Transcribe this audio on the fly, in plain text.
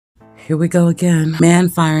Here we go again. Man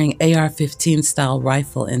firing AR-15 style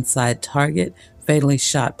rifle inside Target, fatally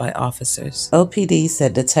shot by officers. OPD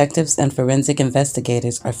said detectives and forensic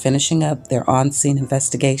investigators are finishing up their on-scene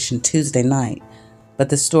investigation Tuesday night, but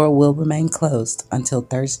the store will remain closed until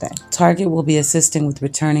Thursday. Target will be assisting with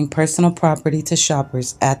returning personal property to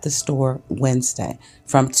shoppers at the store Wednesday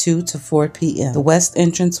from 2 to 4 p.m. The west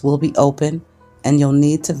entrance will be open and you'll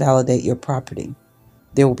need to validate your property.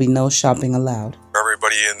 There will be no shopping allowed.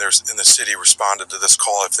 Everybody in the city responded to this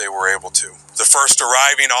call if they were able to. The first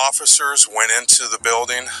arriving officers went into the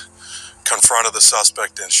building, confronted the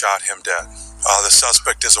suspect, and shot him dead. The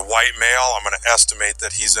suspect is a white male. I'm going to estimate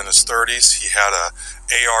that he's in his 30s. He had a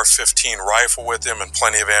AR-15 rifle with him and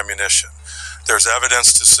plenty of ammunition. There's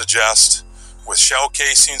evidence to suggest with shell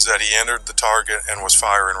casings that he entered the target and was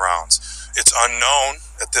firing rounds. It's unknown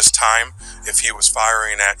at this time if he was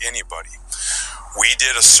firing at anybody. We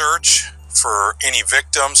did a search for any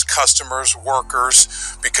victims, customers,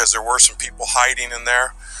 workers, because there were some people hiding in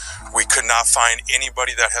there. We could not find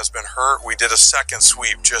anybody that has been hurt. We did a second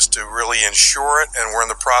sweep just to really ensure it, and we're in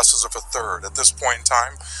the process of a third. At this point in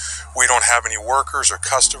time, we don't have any workers or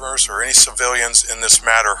customers or any civilians in this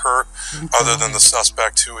matter hurt, other than the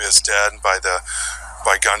suspect who is dead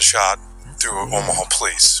by gunshot through Omaha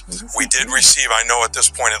police. We did receive, I know at this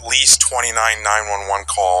point, at least 29 911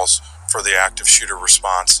 calls for the active shooter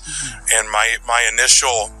response. And my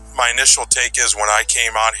initial take is, when I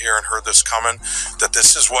came out here and heard this coming, that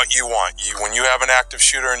this is what you want. When you have an active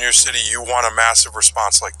shooter in your city, you want a massive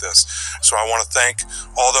response like this. So I want to thank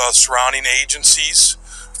all the surrounding agencies,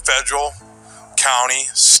 federal, county,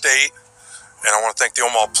 state, and I want to thank the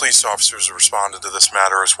Omaha police officers who responded to this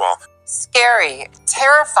matter as well. Scary,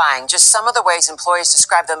 terrifying, just some of the ways employees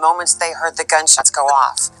describe the moments they heard the gunshots go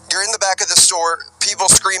off. You're in the back of the store, people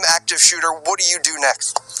scream active shooter, what do you do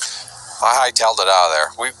next? I hightailed it out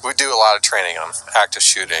of there. We do a lot of training on active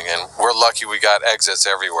shooting, and we're lucky we got exits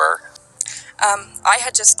everywhere. I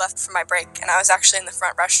had just left for my break, and I was actually in the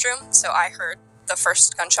front restroom, so I heard the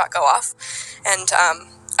first gunshot go off, and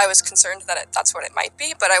I was concerned that that's what it might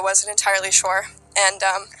be, but I wasn't entirely sure. And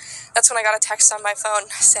that's when I got a text on my phone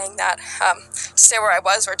saying that to stay where I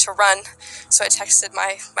was or to run. So I texted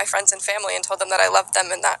my friends and family and told them that I loved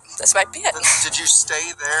them and that this might be it. Did you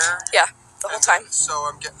stay there? Yeah, the whole time. So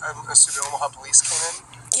I'm assuming Omaha police came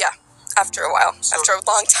in? Yeah, after a while, after a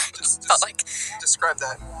long time. Felt like. Describe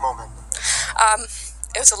that moment.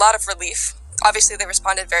 It was a lot of relief. Obviously, they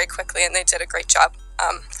responded very quickly and they did a great job.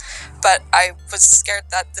 But I was scared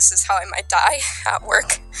that this is how I might die at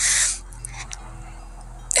work.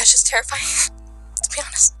 It was just terrifying, to be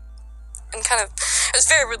honest. And it was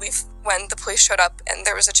very relief when the police showed up and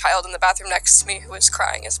there was a child in the bathroom next to me who was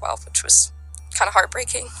crying as well, which was kind of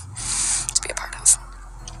heartbreaking to be a part of.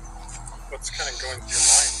 What's kind of going through your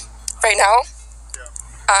mind? Right now?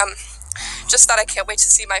 Yeah. Just that I can't wait to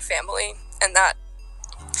see my family, and that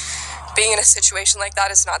being in a situation like that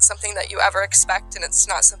is not something that you ever expect, and it's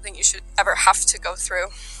not something you should ever have to go through.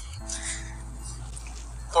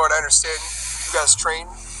 Lord, I understand you guys train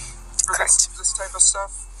for this type of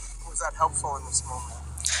stuff. Was that helpful in this moment?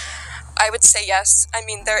 I would say yes. I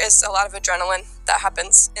mean, there is a lot of adrenaline that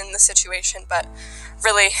happens in the situation, but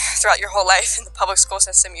really, throughout your whole life in the public school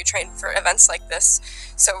system, you train for events like this.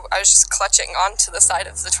 So I was just clutching onto the side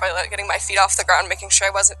of the toilet, getting my feet off the ground, making sure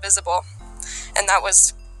I wasn't visible. And that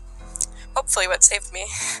was hopefully what saved me.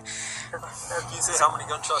 Can you say how many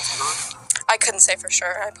gunshots you heard? I couldn't say for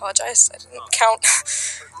sure. I apologize. I didn't count.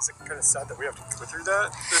 Is it kind of sad that we have to go through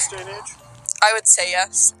that this day and age? I would say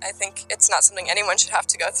yes. I think it's not something anyone should have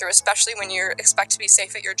to go through, especially when you expect to be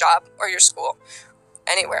safe at your job or your school.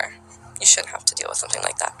 Anywhere. You shouldn't have to deal with something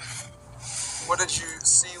like that. What did you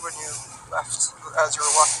see when you left as you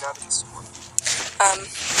were walking out of the store?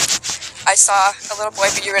 I saw a little boy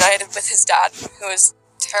be reunited with his dad, who was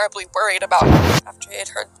terribly worried about him after he had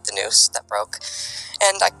heard the news that broke.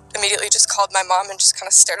 And I immediately just called my mom and just kind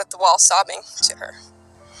of stared at the wall, sobbing to her.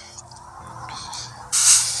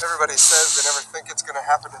 Everybody says they never think it's going to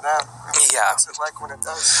happen to them. Yeah. What's it like when it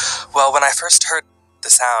does? Well, when I first heard the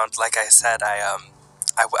sound, like I said, I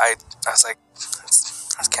was like,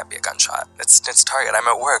 this can't be a gunshot. It's Target. I'm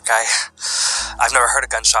at work. I've never heard a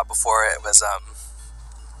gunshot before. It was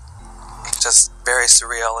just very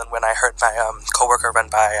surreal. And when I heard my coworker run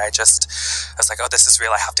by, I was like, oh, this is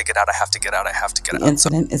real. I have to get out. I have to get out. I have to get out. The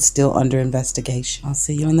incident is still under investigation. I'll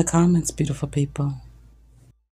see you in the comments, beautiful people.